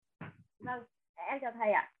Vâng, em chào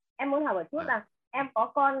thầy ạ. Em muốn hỏi một chút là em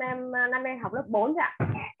có con em năm nay học lớp 4 ạ.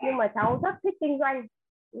 Nhưng mà cháu rất thích kinh doanh.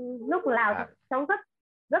 Lúc nào cháu rất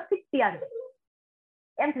rất thích tiền.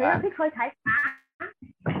 Em thấy là thích hơi thái quá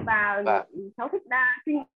và cháu thích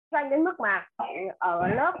kinh doanh đến mức mà ở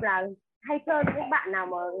lớp là hay chơi với những bạn nào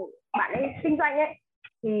mà bạn ấy kinh doanh ấy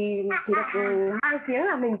thì chỉ được mang tiếng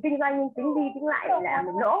là mình kinh doanh nhưng tính đi tính lại là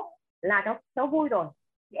mình lỗ là cháu vui rồi.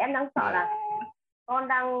 Thì em đang sợ là con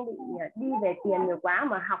đang bị đi về tiền nhiều quá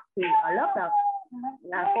mà học thì ở lớp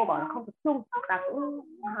là cô bảo là không tập trung và cũng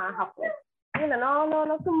học như là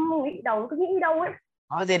nó cứ nghĩ đầu nó cứ nghĩ đâu ấy.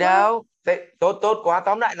 Có gì đâu. Tốt tốt quá,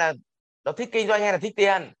 tóm lại là nó thích kinh doanh hay là thích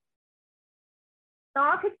tiền?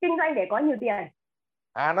 Nó thích kinh doanh để có nhiều tiền.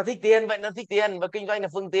 Nó thích tiền, vậy nó thích tiền và kinh doanh là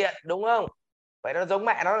phương tiện, đúng không? Vậy nó giống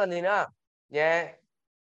mẹ nó là gì nữa. Yeah.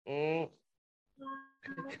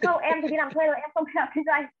 Không, em thì đi làm thuê rồi, em không làm kinh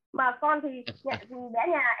doanh mà con thì bé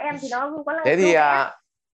nhà em thì nó có năng thế lực thì nó vẽ.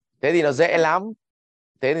 thế thì nó dễ lắm.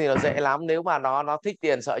 Thế thì nó dễ lắm, nếu mà nó thích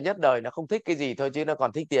tiền, sợ nhất đời nó không thích cái gì thôi, chứ nó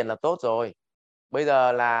còn thích tiền là tốt rồi. Bây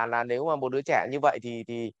giờ là nếu mà một đứa trẻ như vậy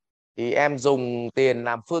thì em dùng tiền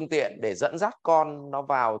làm phương tiện để dẫn dắt con nó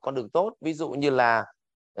vào con đường tốt. Ví dụ như là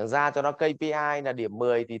ra cho nó KPI là điểm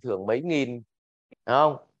 10 thì thưởng mấy nghìn, đúng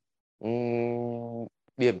không?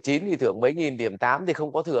 Điểm 9 thì thưởng mấy nghìn, điểm 8 thì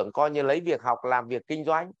không có thưởng, coi như lấy việc học làm việc kinh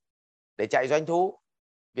doanh để chạy doanh thu.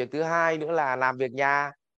 Việc thứ hai nữa là làm việc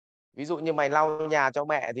nhà. Ví dụ như mày lau nhà cho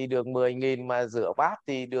mẹ thì được 10.000, mà rửa bát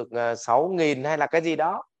thì được 6.000 hay là cái gì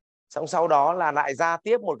đó. Xong sau đó là lại ra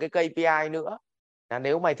tiếp một cái KPI nữa là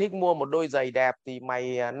nếu mày thích mua một đôi giày đẹp thì mày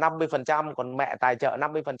 50%, còn mẹ tài trợ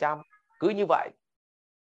 50%. Cứ như vậy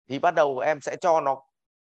thì bắt đầu em sẽ cho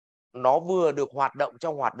nó vừa được hoạt động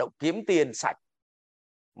trong hoạt động kiếm tiền sạch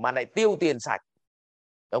mà lại tiêu tiền sạch.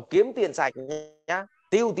 Đâu, kiếm tiền sạch nhá,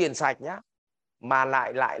 tiêu tiền sạch nhá, mà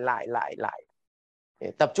lại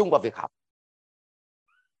tập trung vào việc học.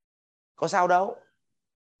 Có sao đâu.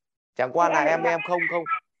 Chẳng Thì qua là em không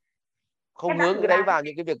em đã hướng thử cái đấy làm vào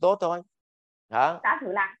những cái việc tốt thôi. Đó. đã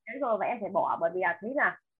thử làm thế rồi và em phải bỏ bởi vì là thấy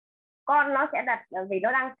là con nó sẽ đặt vì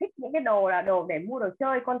nó đang thích những cái đồ là đồ để mua đồ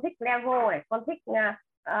chơi, con thích Lego này, con thích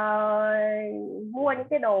mua những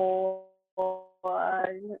cái đồ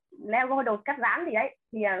Lego, đồ cắt dán gì đấy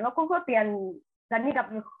thì nó cũng có tiền, gần như gặp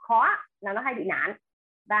khó là nó hay bị nản.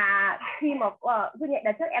 Và khi mà như vậy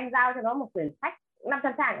đợt trước em giao cho nó một quyển sách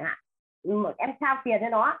 500 trang chẳng hạn, em trao tiền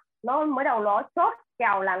cho nó mới đầu nó chốt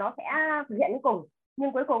kèo là nó sẽ thực hiện đến cùng,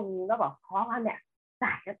 nhưng cuối cùng nó bảo khó quá mẹ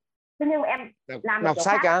giải. Thế nhưng mà em làm được Đọc kiểu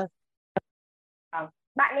sách khác. á?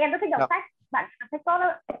 Bạn em rất thích đọc Đọc. sách, bạn đọc sách tốt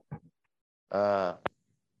đó. Ờ,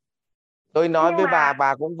 tôi nói Nhưng với mà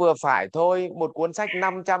bà cũng vừa phải thôi. Một cuốn sách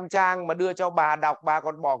 500 trang mà đưa cho bà đọc, bà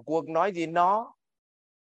còn bỏ cuộc nói gì nó.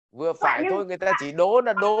 Vừa bạn phải nhưng thôi, người ta chỉ đố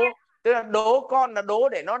là đố. Tức là đố con là đố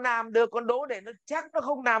để nó làm được, con đố để nó chắc nó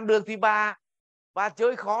không làm được thì bà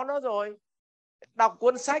chơi khó nó rồi. Đọc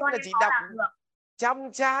cuốn sách con là em chỉ có đọc làm được.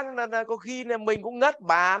 100 trang là có khi là mình cũng ngất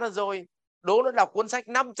bà nó rồi. Đố nó đọc cuốn sách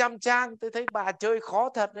 500 trang, tôi thấy bà chơi khó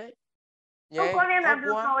thật đấy. Không, Nhé, con em ác làm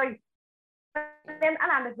được quá. rồi, em đã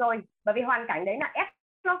làm được rồi bởi vì hoàn cảnh đấy là ép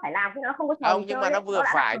nó phải làm chứ nó không có trò Không, gì nhưng chơi mà nó ấy, vừa nó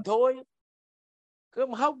đã làm phải được. thôi. Cứ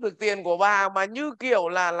hốc được tiền của bà mà như kiểu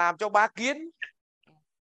là làm cho bá kiến.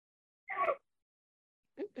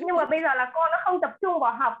 Nhưng mà bây giờ là con nó không tập trung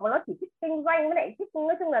vào học và nó chỉ thích kinh doanh, với lại thích,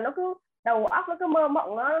 nói chung là nó cứ đầu óc nó cứ mơ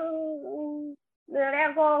mộng, nó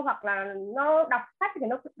Lego hoặc là nó đọc sách thì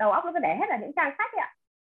nó đầu óc nó cứ để hết là những trang sách ấy ạ.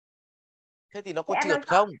 Thế thì nó Thì có em đang trượt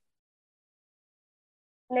sợ không?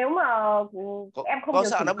 nếu mà có, em không có điều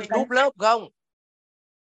sợ chỉnh nó từ bị cái, đúp lớp không?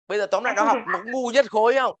 Bây giờ tóm lại em nó không học điều nó ngu nhất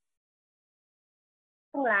khối không?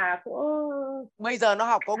 chỉnh là cũng Bây giờ nó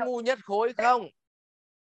học có ngu nhất khối không?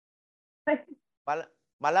 bà,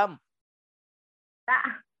 bà Lâm,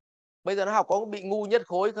 dạ. bây giờ nó học có bị ngu nhất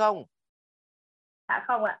khối không? Dạ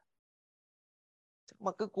không ạ.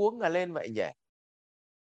 Mà cứ cuống cả lên vậy nhỉ.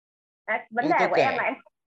 Đấy, vấn Như đề tôi của em kể, là em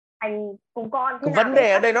thành cùng con thế cái nào vấn để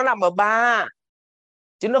đề ở phát đây nó nằm ở bà,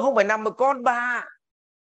 chứ nó không phải nằm ở con bà.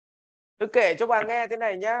 Tôi kể cho bà nghe thế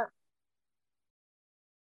này nhá.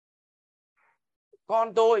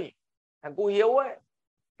 Con tôi, thằng cu Hiếu ấy,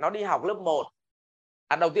 nó đi học lớp 1.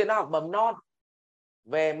 Đầu tiên nó học mầm non.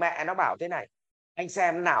 Về mẹ nó bảo thế này: anh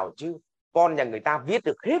xem thế nào chứ con nhà người ta viết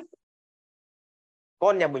được hết,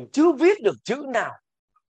 con nhà mình chưa viết được chữ nào.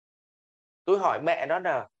 Tôi hỏi mẹ nó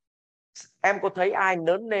là em có thấy ai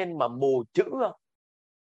lớn lên mà mù chữ không?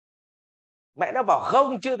 Mẹ nó bảo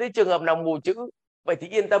không, chưa thấy trường hợp nào mù chữ. Vậy thì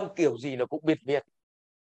yên tâm, kiểu gì nó cũng biết viết,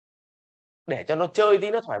 để cho nó chơi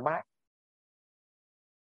tí nó thoải mái.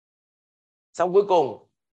 Xong cuối cùng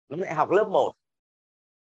nó lại học lớp 1.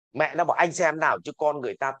 Mẹ nó bảo anh xem nào chứ con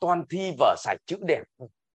người ta toàn thi vở sạch chữ đẹp,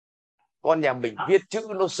 con nhà mình viết chữ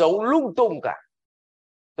nó xấu lung tung cả.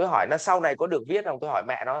 Tôi hỏi nó sau này có được viết không, tôi hỏi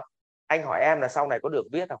mẹ nó, anh hỏi em là sau này có được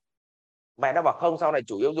viết không, mẹ nó bảo không, sau này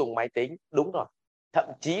chủ yếu dùng máy tính. Đúng rồi, thậm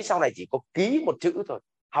chí sau này chỉ có ký một chữ thôi,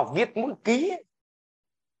 học viết mỗi ký ấy.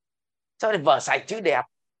 Sao lại vở sạch chữ đẹp?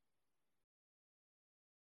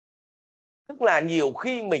 Tức là nhiều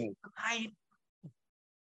khi mình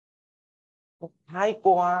hay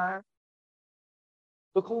quá.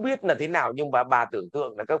 Tôi không biết là thế nào, nhưng mà bà tưởng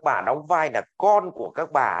tượng là các bà đóng vai là con của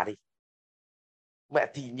các bà đi, mẹ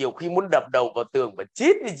thì nhiều khi muốn đập đầu vào tường và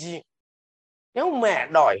chết đi gì. Nếu mẹ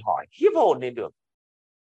đòi hỏi khiếp hồn lên được,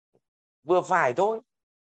 vừa phải thôi.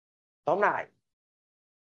 Tóm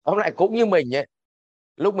lại cũng như mình ấy,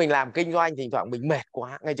 lúc mình làm kinh doanh thỉnh thoảng mình mệt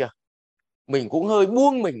quá, nghe chưa, mình cũng hơi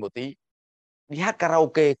buông mình một tí, đi hát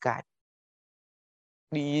karaoke cái,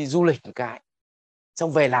 đi du lịch cái,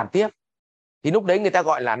 xong về làm tiếp. Thì lúc đấy người ta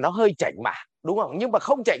gọi là nó hơi chảnh mảng, đúng không? Nhưng mà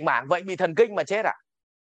không chảnh mảng vậy bị thần kinh mà chết à?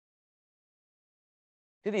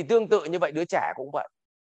 Thế thì tương tự như vậy, đứa trẻ cũng vậy,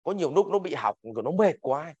 có nhiều lúc nó bị học rồi nó mệt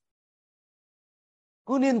quá,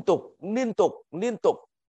 cứ liên tục,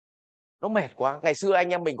 nó mệt quá. Ngày xưa anh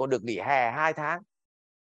em mình còn được nghỉ hè 2 tháng,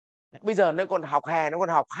 bây giờ nó còn học hè, nó còn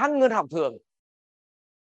học hăng hơn học thường,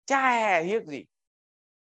 chả hè hiếc gì,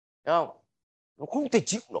 đúng không? Nó không thể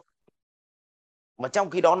chịu nổi. Mà trong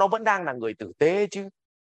khi đó nó vẫn đang là người tử tế chứ,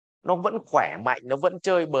 nó vẫn khỏe mạnh, nó vẫn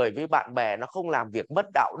chơi bời với bạn bè, nó không làm việc mất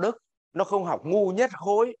đạo đức, nó không học ngu nhất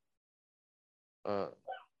khối.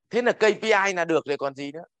 Thế là KPI là được rồi còn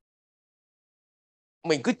gì nữa.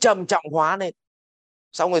 Mình cứ trầm trọng hóa lên,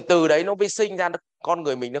 xong rồi từ đấy nó mới sinh ra con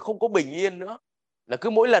người mình nó không có bình yên nữa, là cứ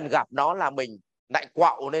mỗi lần gặp nó là mình lại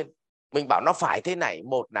quạo lên. Mình bảo nó phải thế này,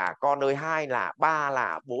 một là con ơi, hai là, ba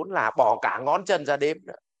là, bốn là, bỏ cả ngón chân ra đếm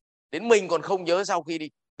nữa. Đến mình còn không nhớ, sau khi đi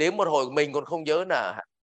đếm một hồi mình còn không nhớ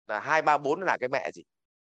là 2, 3, 4 là cái mẹ gì.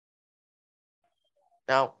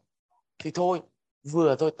 Thấy không? Thì thôi,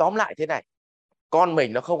 vừa thôi, tóm lại thế này, con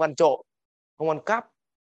mình nó không ăn trộm, không ăn cắp,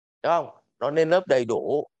 đúng không? Nó lên lớp đầy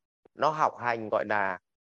đủ, nó học hành gọi là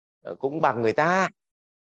cũng bằng người ta,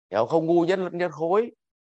 không ngu nhất khối,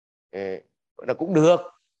 là cũng được.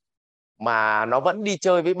 Mà nó vẫn đi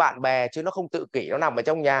chơi với bạn bè chứ nó không tự kỷ, nó nằm ở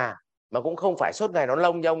trong nhà, mà cũng không phải suốt ngày nó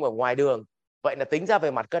lông nhông ở ngoài đường. Vậy là tính ra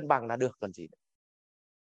về mặt cân bằng là được còn gì nữa.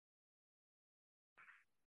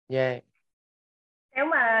 Yeah. Nếu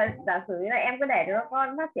mà giả sử như là em cứ để cho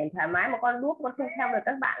con phát triển thoải mái mà con đuốc con không theo được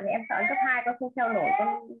các bạn thì em sợ cấp 2 con không theo nổi,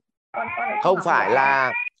 con lại không Không học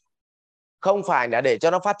phải nổi. là để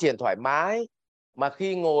cho nó phát triển thoải mái, mà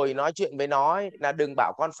khi ngồi nói chuyện với nó là đừng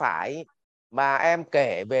bảo con phải, mà em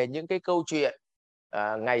kể về những cái câu chuyện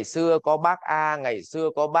ngày xưa có bác A, ngày xưa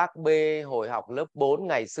có bác B, hồi học lớp 4,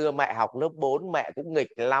 ngày xưa mẹ học lớp 4 mẹ cũng nghịch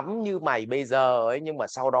lắm như mày bây giờ ấy, nhưng mà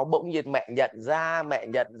sau đó bỗng nhiên mẹ nhận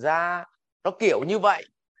ra, nó kiểu như vậy.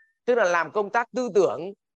 Tức là làm công tác tư tưởng,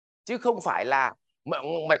 chứ không phải là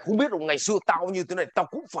mày không biết ngày xưa tao như thế này, tao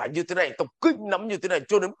cũng phải như thế này, tao kinh lắm như thế này,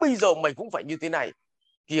 cho đến bây giờ mày cũng phải như thế này.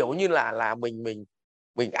 Kiểu như là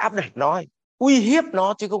mình áp đặt nó, uy hiếp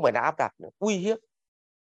nó, chứ không phải là áp đặt nữa, uy hiếp.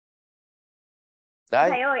 Đấy.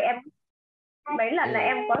 Thầy ơi, em mấy lần là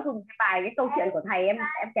em có dùng cái bài cái câu chuyện của thầy em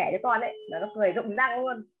kể cho con ấy, là nó cười rụng răng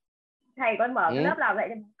luôn. Thầy con mở cái lớp nào dạy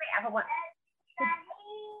cho bố mẹ không ạ?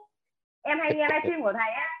 Em hay nghe livestream của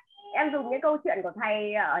thầy á, em dùng những câu chuyện của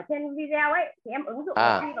thầy ở trên video ấy, thì em ứng dụng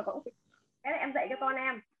vào khi và cũng thế là em dạy cho con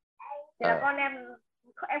em. Thì là con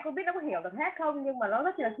em không biết nó có hiểu được hết không, nhưng mà nó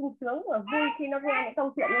rất là sung sướng và vui khi nó nghe những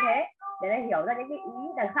câu chuyện như thế, để nó hiểu ra những cái ý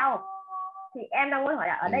đằng sau. Thì em đang muốn hỏi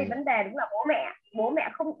là ở đây vấn đề đúng là bố mẹ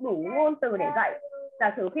không đủ ngôn từ để dạy.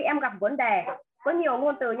 Giả sử khi em gặp vấn đề có nhiều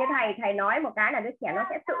ngôn từ như thầy nói một cái là đứa trẻ nó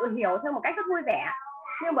sẽ tự hiểu theo một cách rất vui vẻ,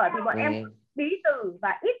 nhưng bởi vì bọn em bí từ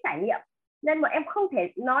và ít trải nghiệm nên bọn em không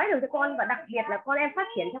thể nói được cho con, và đặc biệt là con em phát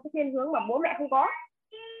triển theo cái thiên hướng mà bố mẹ không có.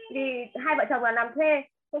 Vì hai vợ chồng là làm thuê,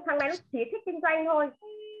 thằng này nó chỉ thích kinh doanh thôi.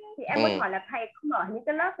 Thì em muốn hỏi là thầy có mở những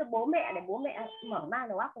cái lớp cho bố mẹ để bố mẹ mở mang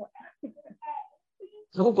đầu óc không ạ?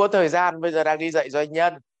 Không có thời gian, bây giờ đang đi dạy doanh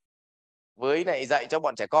nhân, với lại dạy cho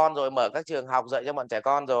bọn trẻ con rồi, mở các trường học dạy cho bọn trẻ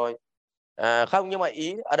con rồi. Không, nhưng mà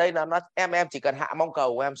ý ở đây là em chỉ cần hạ mong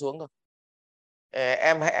cầu của em xuống thôi.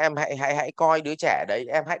 Em hãy coi đứa trẻ đấy,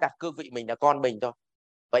 em hãy đặt cương vị mình là con mình thôi,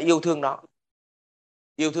 và yêu thương nó,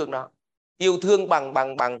 yêu thương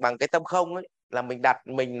bằng cái tâm không ấy, là mình đặt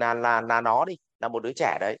mình là nó đi, là một đứa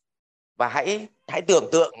trẻ đấy. Và hãy tưởng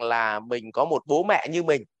tượng là mình có một bố mẹ như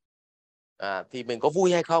mình, thì mình có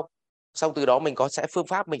vui hay không. Xong từ đó mình sẽ phương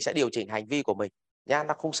pháp, mình sẽ điều chỉnh hành vi của mình nhá,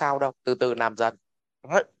 nó không sao đâu, từ từ làm dần,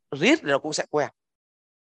 riết nó cũng sẽ quen.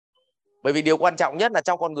 Bởi vì điều quan trọng nhất là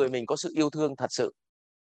trong con người mình có sự yêu thương thật sự.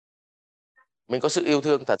 Mình có sự yêu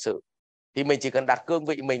thương thật sự thì mình chỉ cần đặt cương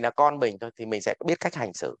vị mình là con mình thôi thì mình sẽ biết cách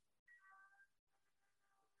hành xử.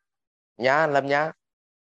 Nhá Lâm nhá.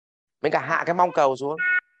 Mình cả hạ cái mong cầu xuống.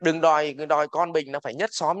 Đừng đòi con mình nó phải nhất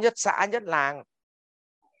xóm, nhất xã, nhất làng.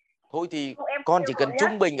 Thôi thì con chỉ cần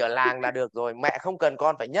trung bình ở làng là được rồi. Mẹ không cần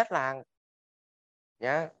con phải nhất làng.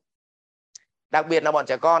 Nhá. Đặc biệt là bọn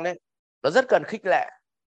trẻ con ấy, nó rất cần khích lệ.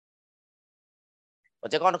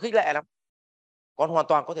 Bọn trẻ con nó khích lệ lắm. Con hoàn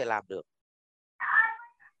toàn có thể làm được.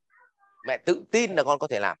 Mẹ tự tin là con có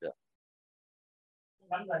thể làm được.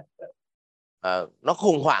 Nó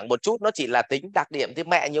khủng hoảng một chút, nó chỉ là tính đặc điểm. Thì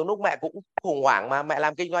mẹ nhiều lúc mẹ cũng khủng hoảng mà. Mẹ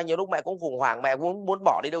làm kinh doanh nhiều lúc mẹ cũng khủng hoảng. Mẹ muốn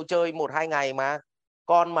bỏ đi đâu chơi 1-2 ngày mà.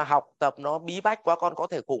 Con mà học tập nó bí bách quá, con có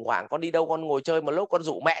thể khủng hoảng. Con đi đâu con ngồi chơi một lúc, con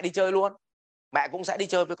rủ mẹ đi chơi luôn. Mẹ cũng sẽ đi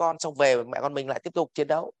chơi với con. Xong về mẹ con mình lại tiếp tục chiến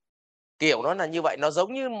đấu. Kiểu nó là như vậy.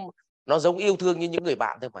 Nó giống yêu thương như những người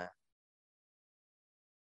bạn thôi mà.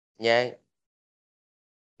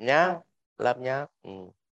 Nhá Lâm nhá.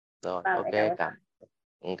 Rồi ok,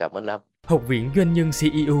 cảm ơn Lâm. Học viện Doanh nhân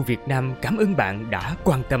CEO Việt Nam cảm ơn bạn đã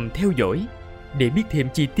quan tâm theo dõi. Để biết thêm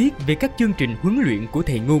chi tiết về các chương trình huấn luyện của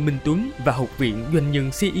thầy Ngô Minh Tuấn và Học viện Doanh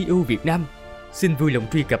nhân CEO Việt Nam, xin vui lòng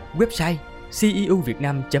truy cập website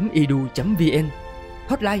ceovietnam.edu.vn,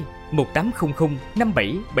 hotline 1800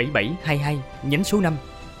 577722 nhánh số 5.